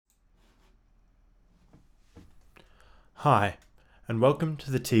Hi, and welcome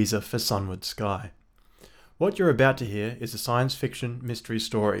to the teaser for Sunward Sky. What you're about to hear is a science fiction mystery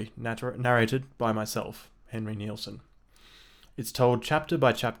story narrated by myself, Henry Nielsen. It's told chapter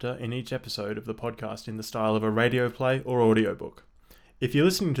by chapter in each episode of the podcast in the style of a radio play or audiobook. If you're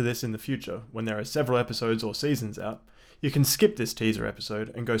listening to this in the future, when there are several episodes or seasons out, you can skip this teaser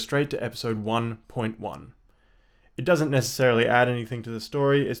episode and go straight to episode 1.1. It doesn't necessarily add anything to the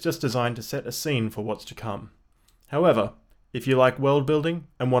story, it's just designed to set a scene for what's to come. However, if you like world building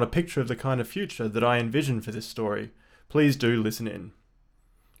and want a picture of the kind of future that I envision for this story, please do listen in.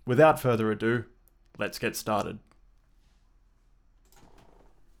 Without further ado, let's get started.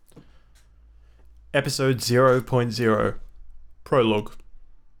 Episode 0.0 Prologue.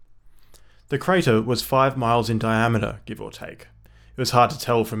 The crater was 5 miles in diameter, give or take. It was hard to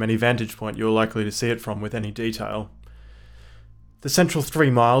tell from any vantage point you were likely to see it from with any detail. The central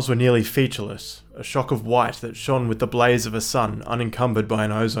 3 miles were nearly featureless, a shock of white that shone with the blaze of a sun unencumbered by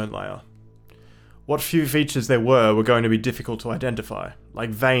an ozone layer. What few features there were going to be difficult to identify.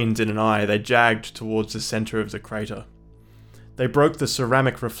 Like veins in an eye, they jagged towards the centre of the crater. They broke the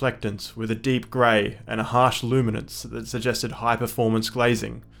ceramic reflectance with a deep grey and a harsh luminance that suggested high-performance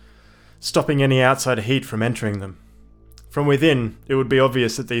glazing, stopping any outside heat from entering them. From within, it would be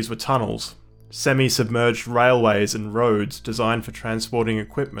obvious that these were tunnels, semi-submerged railways and roads designed for transporting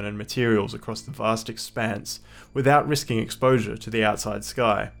equipment and materials across the vast expanse without risking exposure to the outside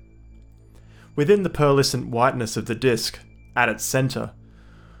sky. Within the pearlescent whiteness of the disk, at its centre,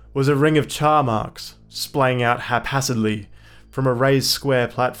 was a ring of char marks splaying out haphazardly from a raised square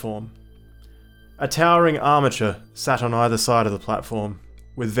platform. A towering armature sat on either side of the platform,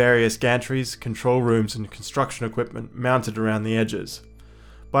 with various gantries, control rooms and construction equipment mounted around the edges.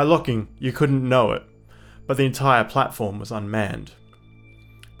 By looking, you couldn't know it, but the entire platform was unmanned.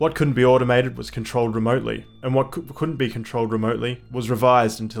 What couldn't be automated was controlled remotely, and what couldn't be controlled remotely was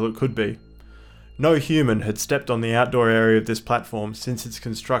revised until it could be. No human had stepped on the outdoor area of this platform since its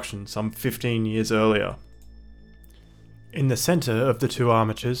construction some 15 years earlier. In the centre of the two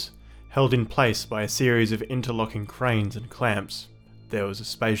armatures, held in place by a series of interlocking cranes and clamps, there was a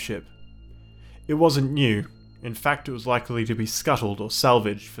spaceship. It wasn't new. In fact, it was likely to be scuttled or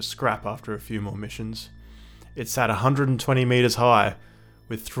salvaged for scrap after a few more missions. It sat 120 metres high,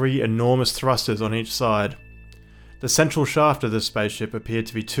 with 3 enormous thrusters on each side. The central shaft of the spaceship appeared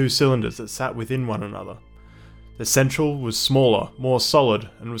to be 2 cylinders that sat within one another. The central was smaller, more solid,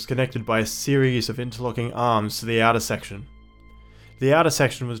 and was connected by a series of interlocking arms to the outer section. The outer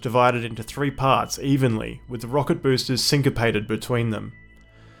section was divided into 3 parts evenly, with the rocket boosters syncopated between them.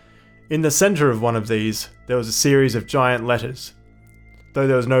 In the centre of one of these, there was a series of giant letters, though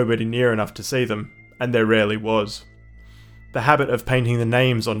there was nobody near enough to see them, and there rarely was. The habit of painting the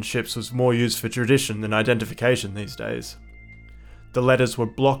names on ships was more used for tradition than identification these days. The letters were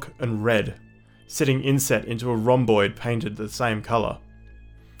block and red, sitting inset into a rhomboid painted the same colour.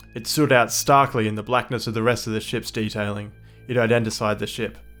 It stood out starkly in the blackness of the rest of the ship's detailing. It identified the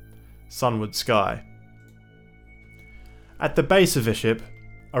ship. Sunward Sky. At the base of the ship,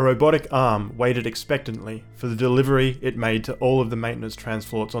 a robotic arm waited expectantly for the delivery it made to all of the maintenance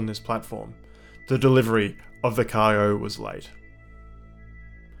transports on this platform. The delivery of the cargo was late.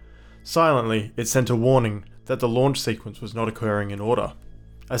 Silently, it sent a warning that the launch sequence was not occurring in order.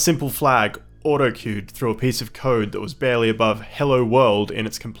 A simple flag, auto-cued through a piece of code that was barely above "Hello World" in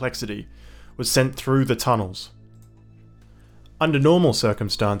its complexity, was sent through the tunnels. Under normal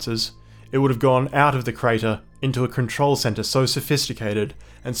circumstances, it would have gone out of the crater into a control center so sophisticated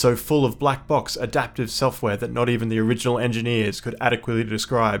and so full of black box adaptive software that not even the original engineers could adequately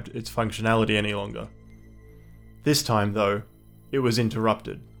describe its functionality any longer. This time, though, it was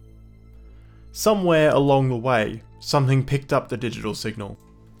interrupted. Somewhere along the way, something picked up the digital signal.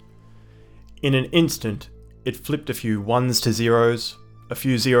 In an instant, it flipped a few 1s to 0s, a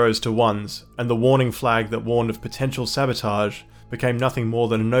few 0s to 1s, and the warning flag that warned of potential sabotage became nothing more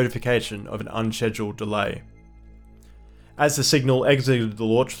than a notification of an unscheduled delay. As the signal exited the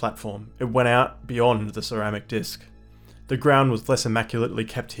launch platform, it went out beyond the ceramic disc. The ground was less immaculately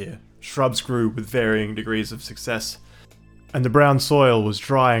kept here. Shrubs grew with varying degrees of success, and the brown soil was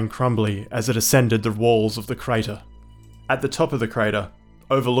dry and crumbly as it ascended the walls of the crater. At the top of the crater,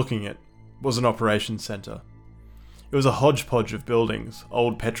 overlooking it, was an operations centre. It was a hodgepodge of buildings,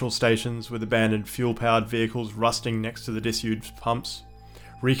 old petrol stations with abandoned fuel-powered vehicles rusting next to the disused pumps,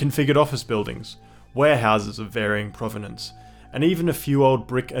 reconfigured office buildings, warehouses of varying provenance, and even a few old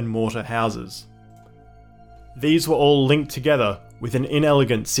brick and mortar houses. These were all linked together with an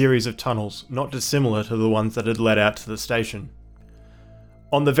inelegant series of tunnels not dissimilar to the ones that had led out to the station.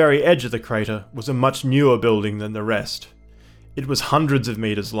 On the very edge of the crater was a much newer building than the rest. It was hundreds of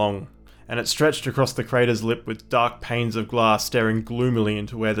meters long, and it stretched across the crater's lip with dark panes of glass staring gloomily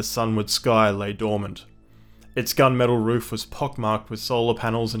into where the sunward sky lay dormant. Its gunmetal roof was pockmarked with solar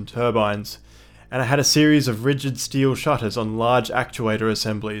panels and turbines, and it had a series of rigid steel shutters on large actuator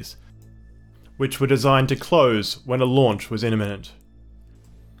assemblies, which were designed to close when a launch was imminent.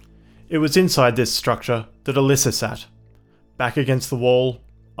 It was inside this structure that Alyssa sat, back against the wall,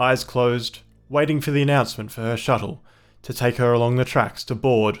 eyes closed, waiting for the announcement for her shuttle to take her along the tracks to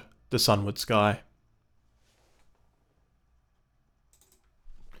board the sunward sky.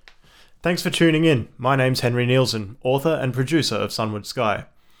 Thanks for tuning in. My name's Henry Nielsen, author and producer of Sunward Sky.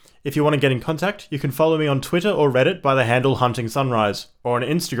 If you want to get in contact, you can follow me on Twitter or Reddit by the handle Hunting Sunrise, or on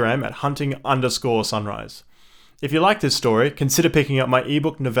Instagram at hunting_sunrise. If you like this story, consider picking up my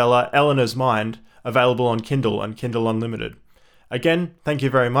ebook novella Eleanor's Mind, available on Kindle and Kindle Unlimited. Again, thank you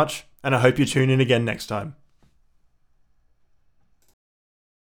very much, and I hope you tune in again next time.